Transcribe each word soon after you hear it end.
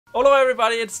Hello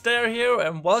everybody, it's Dare here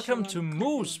and welcome to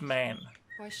Mooseman.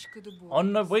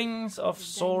 On the wings of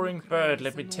soaring bird,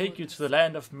 let me take you to the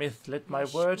land of myth. Let my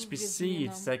words be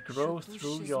seeds that grow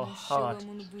through your heart.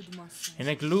 In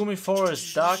a gloomy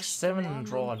forest, dark seven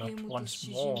draw up once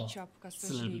more. It's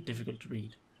a little bit difficult to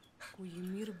read.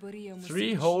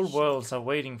 3 whole worlds are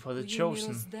waiting for the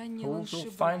chosen, who will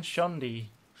find Shondi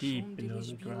deep below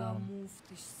the ground.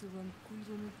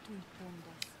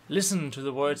 Listen to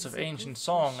the words of ancient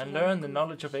song and learn the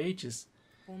knowledge of ages.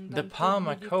 The palm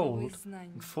are cold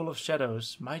and full of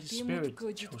shadows, mighty spirit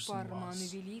chosen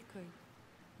was.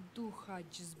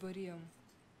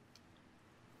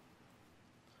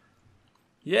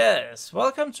 Yes,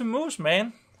 welcome to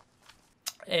Mooseman,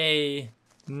 a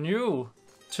new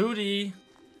 2D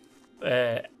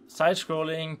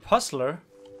side-scrolling puzzler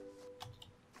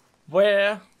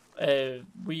where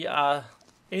we are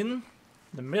in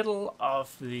the middle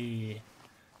of the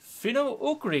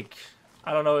Finno-Ugric.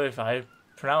 I don't know if I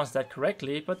pronounced that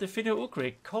correctly, but the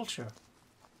Finno-Ugric culture.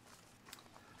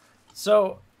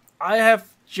 So I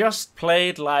have just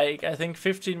played like I think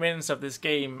 15 minutes of this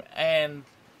game, and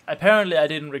apparently I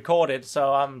didn't record it,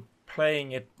 so I'm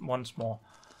playing it once more.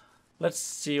 Let's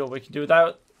see what we can do.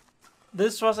 Now,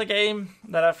 this was a game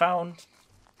that I found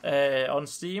on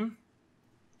Steam,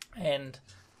 and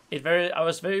I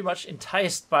was very much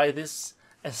enticed by this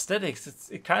aesthetics.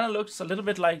 It kind of looks a little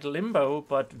bit like Limbo,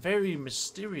 but very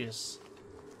mysterious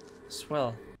as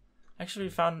well.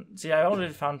 Actually, I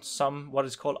already found some what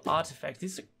is called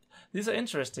artifacts. These are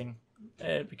interesting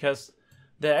because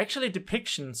they're actually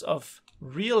depictions of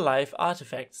real life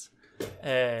artifacts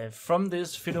from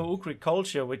this Finno-Ugric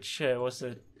culture, which was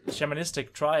a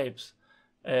shamanistic tribe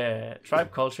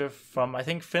culture from I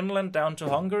think Finland down to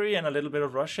Hungary and a little bit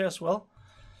of Russia as well.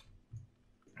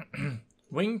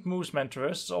 Winged Mooseman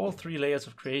traverses all 3 layers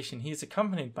of creation. He is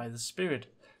accompanied by the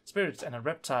spirits, and a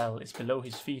reptile is below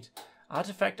his feet.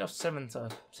 Artifact of Seventh.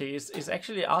 See, it's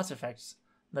actually artifacts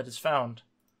that is found.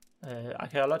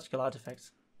 Archaeological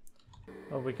artifacts.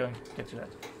 Well, we're going to get to that.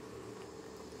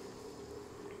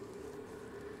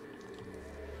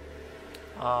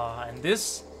 And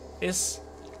this is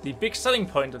the big selling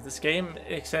point of this game,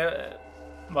 except,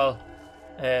 well,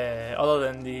 other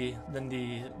than the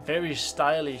very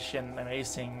stylish and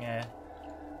amazing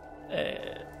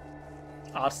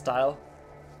art style,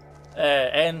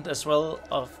 and as well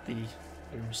of the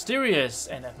mysterious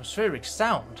and atmospheric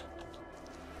sound.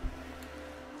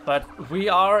 But we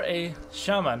are a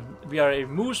shaman, we are a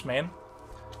Mooseman,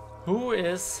 who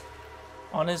is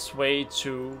on his way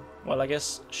to, well, I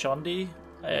guess Shondi,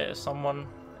 someone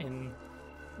in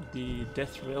the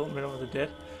death realm of the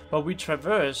dead. But we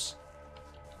traverse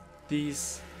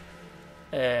these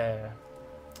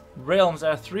realms.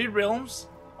 There are 3 realms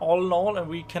all in all, and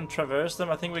we can traverse them.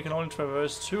 I think we can only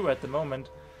traverse 2 at the moment.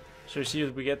 So you see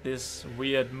that we get this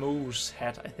weird moose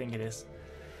hat, I think it is,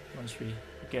 once we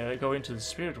go into the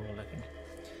spirit world, I think.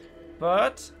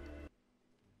 But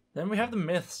then we have the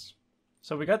myths.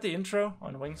 So we got the intro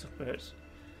on Wings of Birds,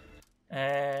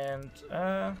 and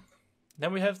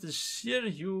then we have the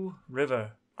Shiryu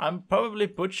River. I'm probably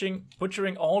butchering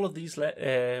all of these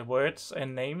words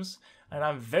and names, and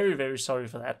I'm very, very sorry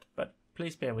for that, but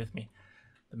please bear with me.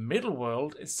 The middle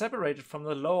world is separated from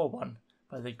the lower one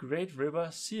by the great river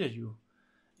Shiryu.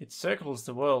 It circles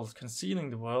the world,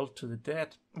 concealing the world of the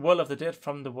dead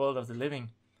from the world of the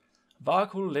living.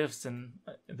 Varkul lives in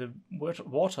the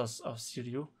waters of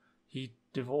Shiryu. He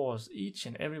devours each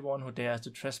and every one who dares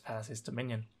to trespass his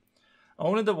dominion.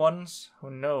 Only the ones who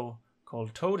know,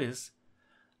 called toadies,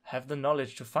 have the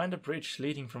knowledge to find a bridge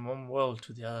leading from one world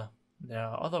to the other. There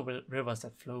are other rivers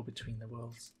that flow between the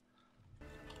worlds.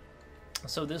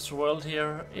 So this world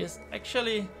here is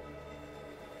actually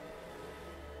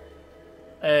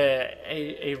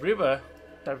a river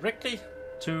directly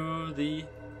to the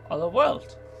other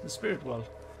world, the spirit world,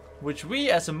 which we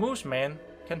as a Mooseman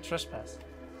can trespass.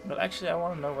 But actually I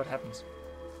want to know what happens.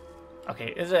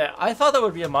 Okay, I thought there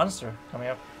would be a monster coming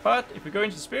up, but if we go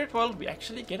into the spirit world, we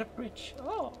actually get a bridge.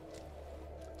 Oh!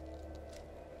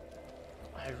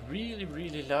 I really,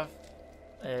 really love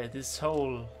this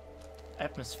whole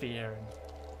atmosphere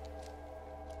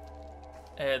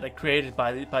that created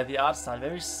by the art style.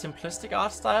 Very simplistic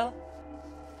art style,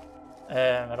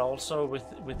 but also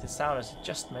with the sound, as I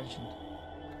just mentioned.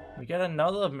 We get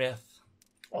another myth,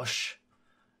 Osh.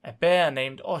 A bear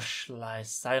named Osh lies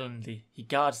silently. He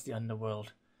guards the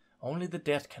underworld. Only the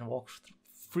dead can walk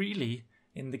freely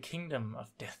in the kingdom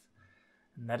of death.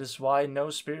 And that is why no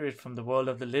spirit from the world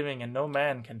of the living and no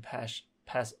man can pass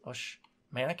Osh.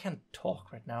 Man, I can't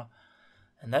talk right now.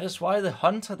 And that is why the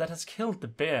hunter that has killed the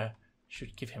bear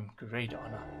should give him great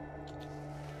honor.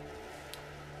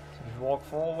 So if we walk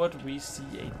forward, we see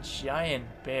a giant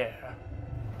bear,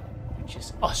 which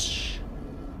is Osh,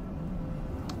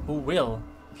 who will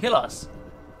kill us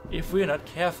if we're not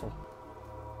careful.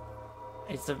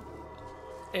 It's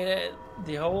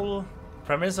the whole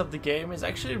premise of the game is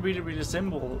actually really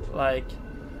simple. Like,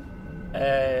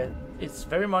 it's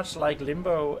very much like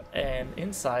Limbo and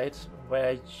Inside,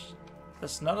 where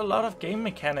there's not a lot of game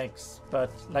mechanics,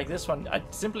 but like this one, I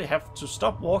simply have to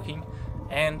stop walking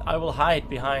and I will hide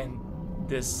behind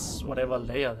this whatever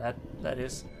layer that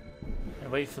is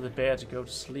and wait for the bear to go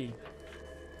to sleep.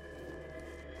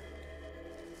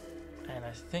 And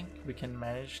I think we can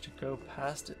manage to go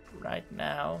past it right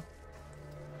now.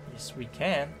 Yes, we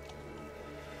can.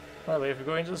 By the way, if we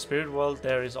go into the spirit world,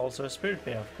 there is also a spirit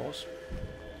bear, of course.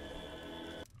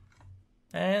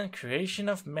 And creation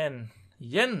of men.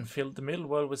 Yen filled the middle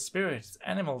world with spirits,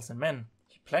 animals, and men.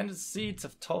 He planted seeds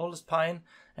of tallest pine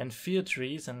and fir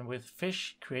trees, and with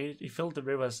fish he filled the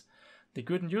rivers. The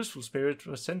good and useful spirits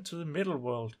were sent to the middle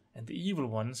world, and the evil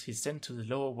ones he sent to the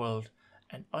lower world,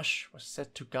 and Ush was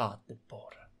set to guard the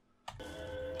border.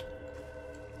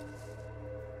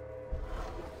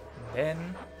 And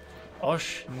then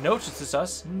Ush notices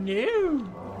us.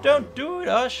 No! Don't do it,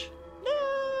 Ush!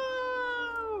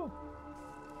 No!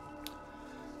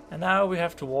 And now we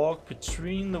have to walk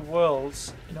between the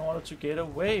worlds in order to get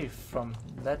away from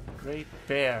that great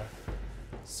bear.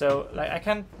 So, like, I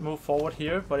can't move forward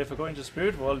here, but if I go into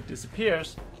Spirit World, it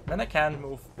disappears. Then I can't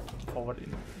move forward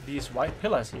in these white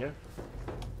pillars here.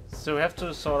 So we have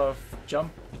to sort of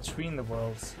jump between the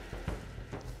worlds.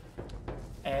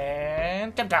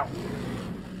 And come down.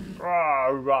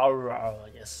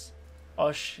 Yes.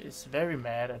 Ush is very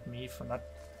mad at me for not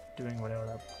doing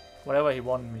whatever he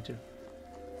wanted me to.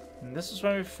 And this is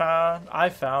when I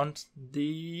found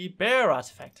the bear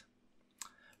artifact.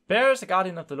 Bear is a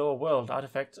guardian of the lower world,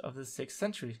 artifact of the 6th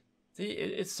century. See,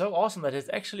 it's so awesome that it's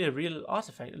actually a real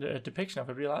artifact, a depiction of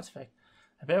a real artifact.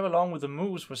 A bear along with a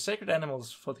moose were sacred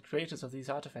animals for the creators of these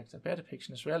artifacts. A bear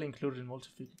depiction is rarely included in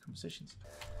multi-figure compositions.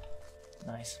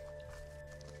 Nice.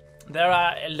 There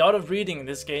are a lot of reading in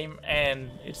this game, and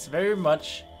it's very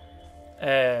much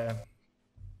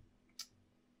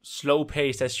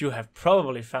slow-paced, as you have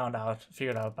probably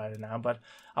figured out by now. But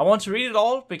I want to read it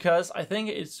all because I think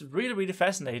it's really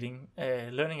fascinating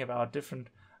learning about different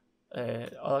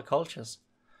other cultures.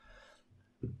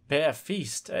 Bear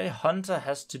feast. A hunter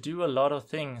has to do a lot of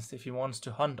things if he wants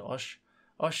to hunt Ush.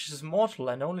 Ush is mortal,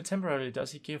 and only temporarily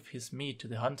does he give his meat to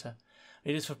the hunter.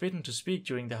 It is forbidden to speak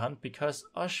during the hunt because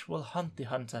Ush will hunt the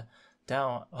hunter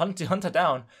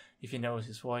down if he knows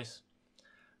his voice.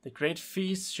 The great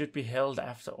feast should be held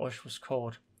after Ush was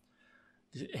caught.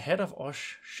 The head of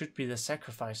Ush should be the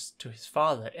sacrifice to his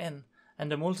father En,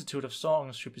 and a multitude of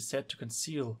songs should be said to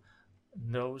conceal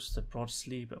those that brought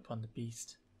sleep upon the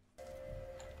beast.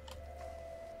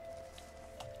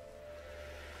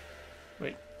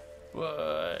 Wait,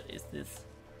 what is this?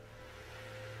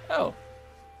 Oh,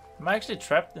 am I actually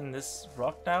trapped in this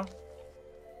rock now?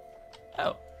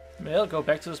 Oh, maybe I'll go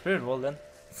back to the spirit world then.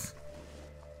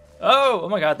 Oh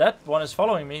my god, that one is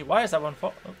following me. Why is that one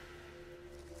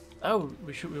Oh,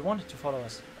 we want it to follow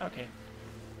us. Okay.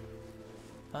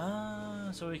 Ah,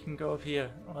 so we can go up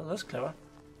here. Well, that's clever.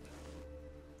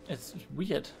 It's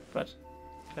weird, but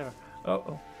clever.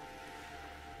 Oh.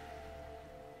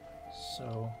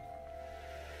 So.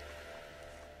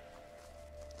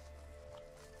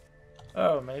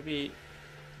 Oh, maybe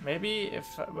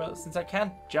if, well, since I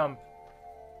can't jump,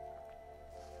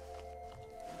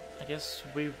 I guess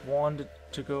we wanted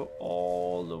to go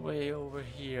all the way over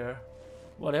here.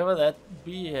 Whatever that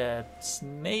weird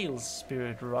snail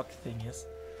spirit rock thing is.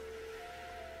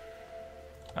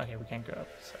 Okay, we can go up,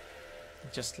 so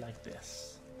just like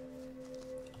this.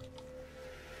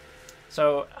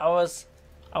 So I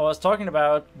was talking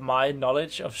about my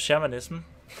knowledge of shamanism.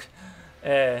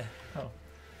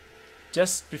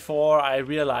 Just before I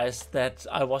realized that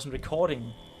I wasn't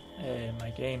recording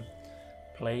my game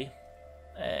play,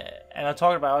 and I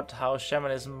talked about how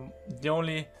shamanism, the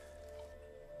only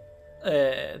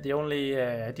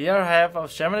idea I have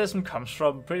of shamanism comes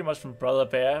pretty much from Brother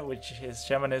Bear, which is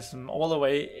shamanism all the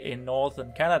way in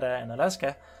northern Canada and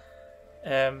Alaska.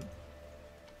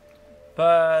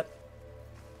 But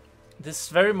this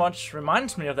very much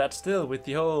reminds me of that still, with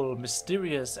the whole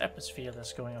mysterious atmosphere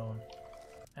that's going on.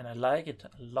 And I like it a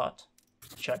lot.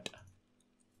 Shut.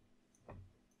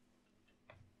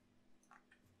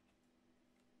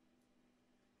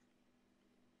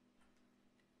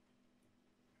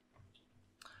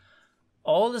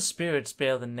 All the spirits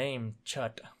bear the name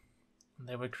Chud.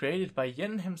 They were created by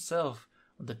Yen himself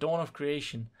on the dawn of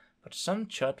creation, but some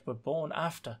Chud were born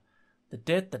after, the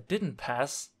dead that didn't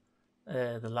pass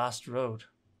the last road.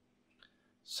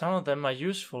 Some of them are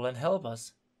useful and help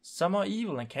us. Some are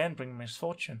evil and can bring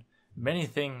misfortune. Many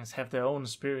things have their own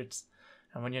spirits,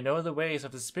 and when you know the ways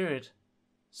of the spirit,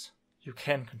 you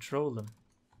can control them.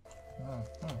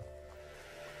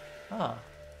 Ah.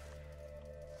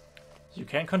 You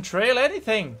can control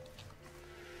anything!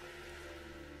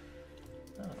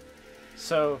 Oh.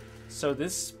 So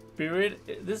this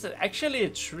spirit, this is actually a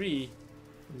tree,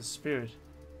 the spirit.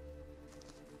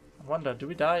 I wonder, do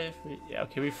we die if we... Yeah,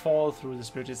 okay, we fall through the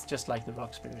spirit. It's just like the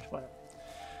rock spirit.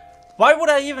 Why would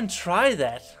I even try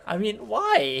that? I mean,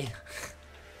 why?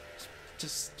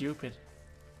 Just stupid.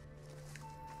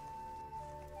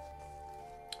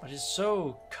 But it's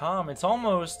so calm. It's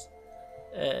almost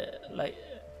like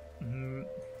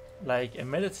a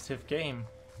meditative game.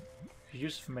 You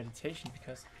use it for meditation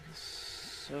because it is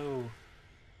so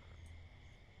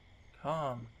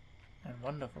calm and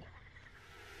wonderful.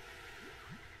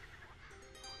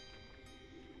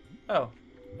 Oh,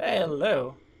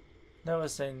 hello. There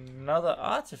was another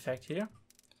artifact here.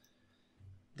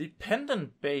 The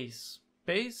pendant base.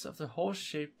 Base of the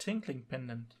horse-shaped tinkling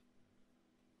pendant.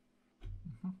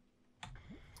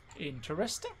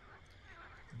 Interesting.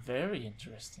 Very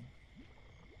interesting.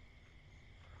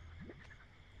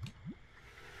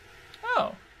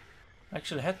 Oh. I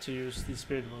actually had to use the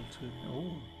spirit world to...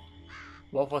 Ooh.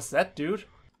 What was that, dude?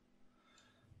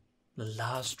 The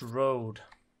last road.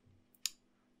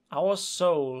 Our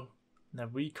soul,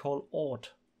 that we call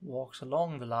Ort, walks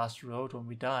along the last road when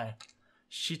we die.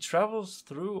 She travels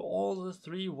through all the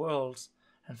three worlds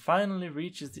and finally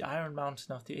reaches the Iron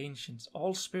Mountain of the Ancients.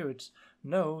 All spirits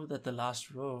know that the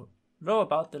last road, know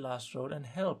about the last road and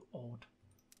help Ort.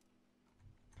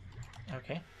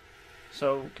 Okay.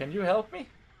 So, can you help me?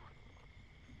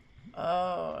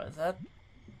 Oh, that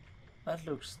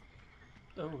looks...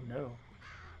 Oh no.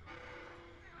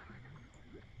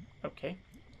 Okay.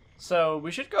 So,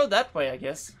 we should go that way, I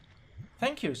guess.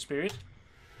 Thank you, spirit.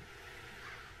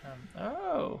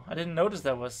 Oh, I didn't notice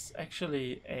there was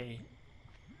actually a...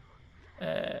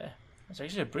 there's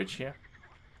actually a bridge here.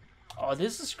 Oh,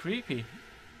 this is creepy.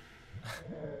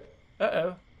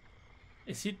 Uh-oh.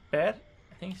 Is he bad?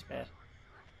 I think he's bad.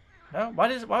 No?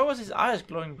 Why was his eyes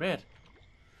glowing red?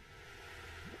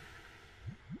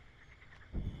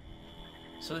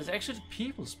 So there's actually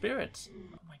people, spirits.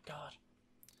 Oh my god.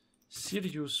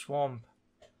 Siriu Swamp.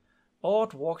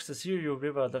 Ord walks the Siriu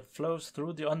River that flows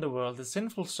through the underworld. The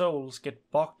sinful souls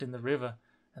get bogged in the river,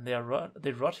 and they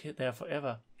rot there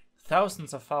forever.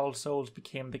 Thousands of foul souls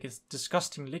became the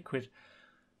disgusting liquid,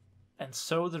 and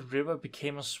so the river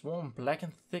became a swamp, black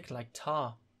and thick like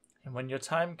tar. And when your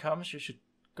time comes, you should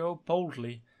go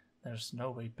boldly. There's no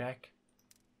way back.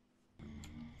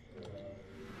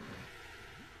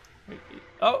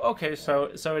 Oh, okay, so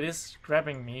it is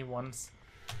grabbing me once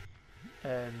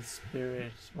the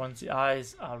spirit, once the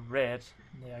eyes are red,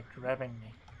 they are grabbing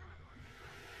me.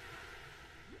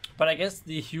 But I guess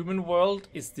the human world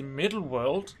is the middle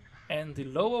world, and the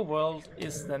lower world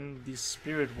is then the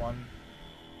spirit one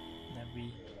that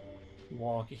we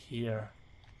walk here.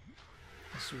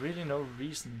 There's really no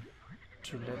reason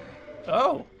to let...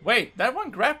 Oh, wait, that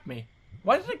one grabbed me.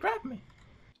 Why did it grab me?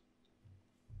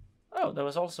 Oh, there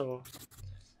was also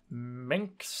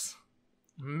minks.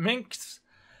 Minks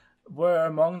were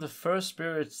among the first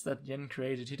spirits that Yen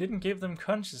created. He didn't give them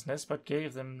consciousness, but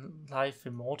gave them life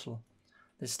immortal.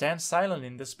 They stand silent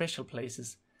in the special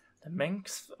places. The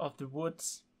minks of the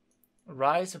woods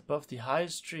rise above the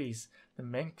highest trees. The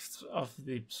minks of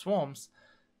the swamps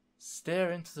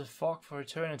stare into the fog for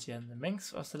eternity, and the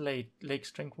minks of the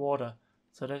lakes drink water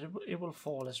so that it will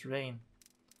fall as rain.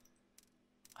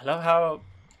 I love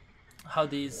how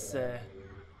these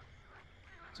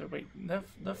so wait,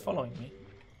 they're following me.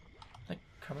 They're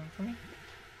coming for me?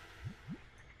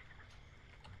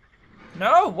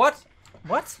 No, what?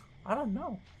 What? I don't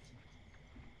know.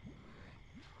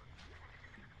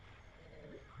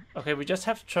 Okay, we just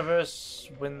have to traverse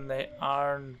when they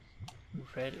aren't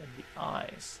red in the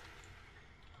eyes.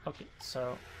 Okay,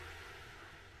 so...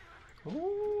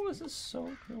 Ooh, this is so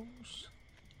close.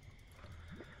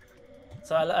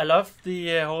 So I love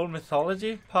the whole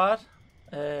mythology part.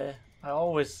 I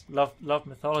always love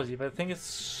mythology, but I think it's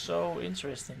so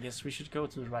interesting. Yes, we should go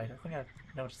to the right. I think I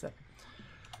noticed that.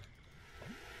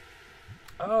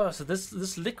 Oh, so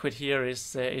this liquid here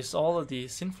is all of the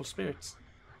sinful spirits.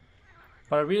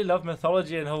 But I really love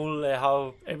mythology and whole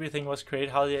how everything was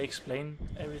created, how they explain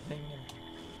everything and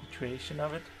the creation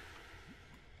of it.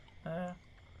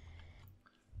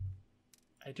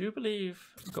 I do believe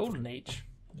Golden Age.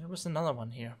 There was another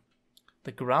one here.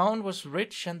 The ground was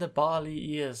rich and the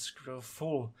barley ears grew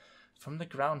full from the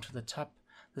ground to the top.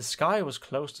 The sky was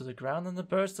close to the ground and the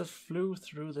birds that flew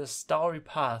through the starry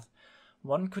path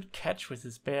one could catch with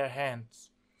his bare hands.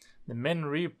 The men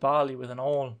reaped barley with an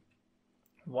awl.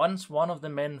 Once one of the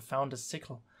men found a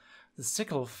sickle. The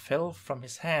sickle fell from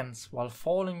his hands while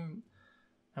falling,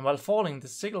 the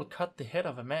sickle cut the head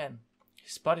of a man.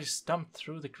 His body stumped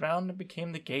through the ground and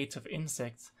became the gates of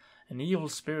insects and evil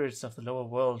spirits of the lower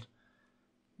world.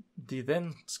 The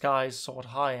then skies soared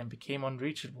high and became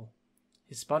unreachable.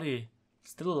 His body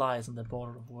still lies on the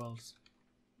border of worlds.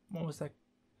 What was that?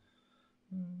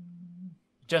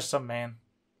 Just some man.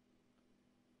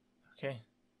 Okay.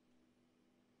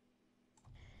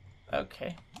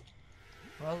 Okay.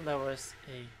 Well, there was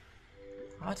a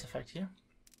artifact here.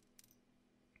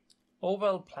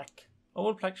 Oval plaque.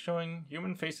 Oval plaque showing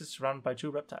human faces surrounded by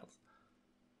 2 reptiles.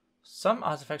 Some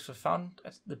artifacts were found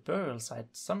at the burial site.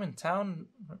 Some in town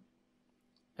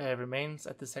remains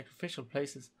at the sacrificial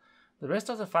places. The rest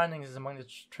of the findings is among the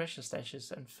treasure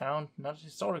stashes and found not at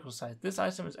historical sites. This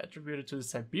item is attributed to the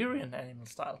Siberian animal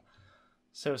style.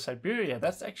 So Siberia,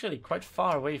 that's actually quite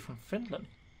far away from Finland.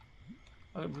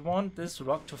 We want this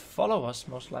rock to follow us,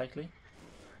 most likely.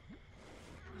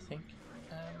 I think.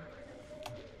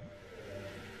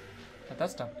 But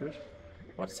that's not good.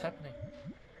 What's happening?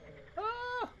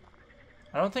 Ah!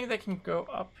 I don't think they can go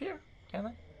up here, can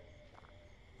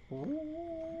they?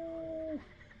 Ooh.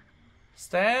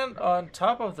 Stand on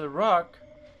top of the rock.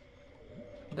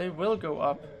 They will go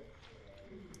up.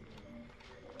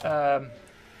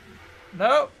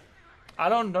 No, I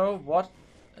don't know what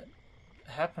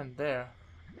happened there.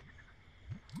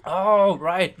 Oh,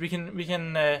 right. We can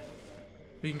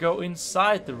go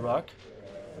inside the rock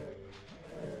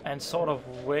and sort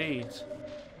of wait.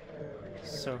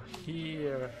 So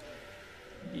here,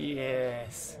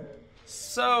 yes,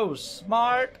 so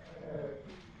smart.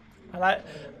 And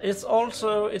it's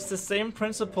the same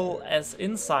principle as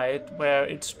inside, where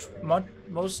it's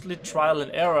mostly trial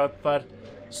and error. But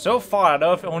so far, I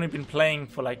know I've only been playing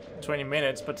for like 20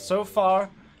 minutes, but so far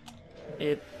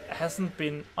it hasn't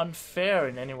been unfair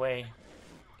in any way,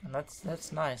 and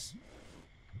that's nice.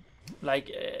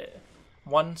 Like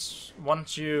once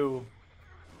you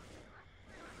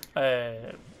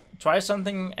try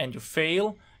something and you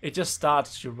fail, it just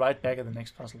starts you right back at the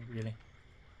next puzzle, really.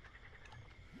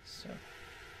 So,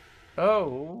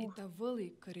 oh,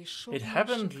 it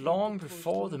happened long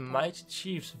before the mighty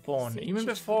chiefs were born, even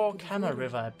before Kama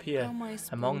River appeared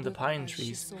among the pine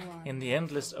trees. In the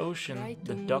endless ocean,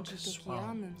 the duck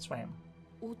swam.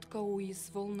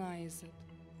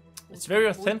 It's very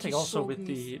authentic also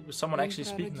with someone actually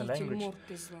speaking the language.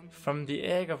 From the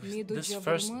egg of this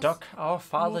first duck, our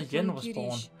father Yen was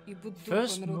born.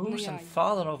 First moose and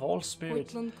father of all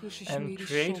spirits, and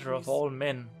creator of all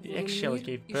men. The eggshell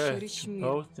gave birth to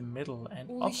both the middle and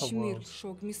upper worlds.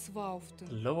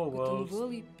 The lower worlds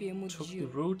took the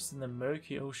roots in the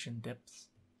murky ocean depths.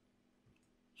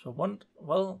 So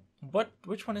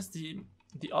which one is the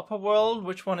upper world?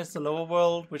 Which one is the lower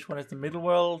world? Which one is the middle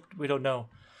world? We don't know.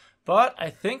 But I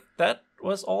think that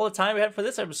was all the time we had for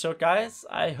this episode, guys.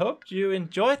 I hope you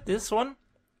enjoyed this one.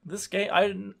 This game,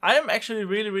 I am actually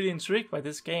really intrigued by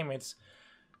this game. It's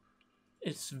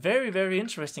very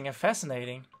interesting and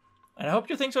fascinating, and I hope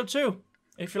you think so too.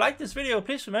 If you like this video,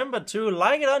 please remember to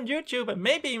like it on YouTube and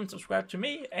maybe even subscribe to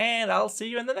me, and I'll see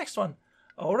you in the next one.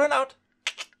 Over and out.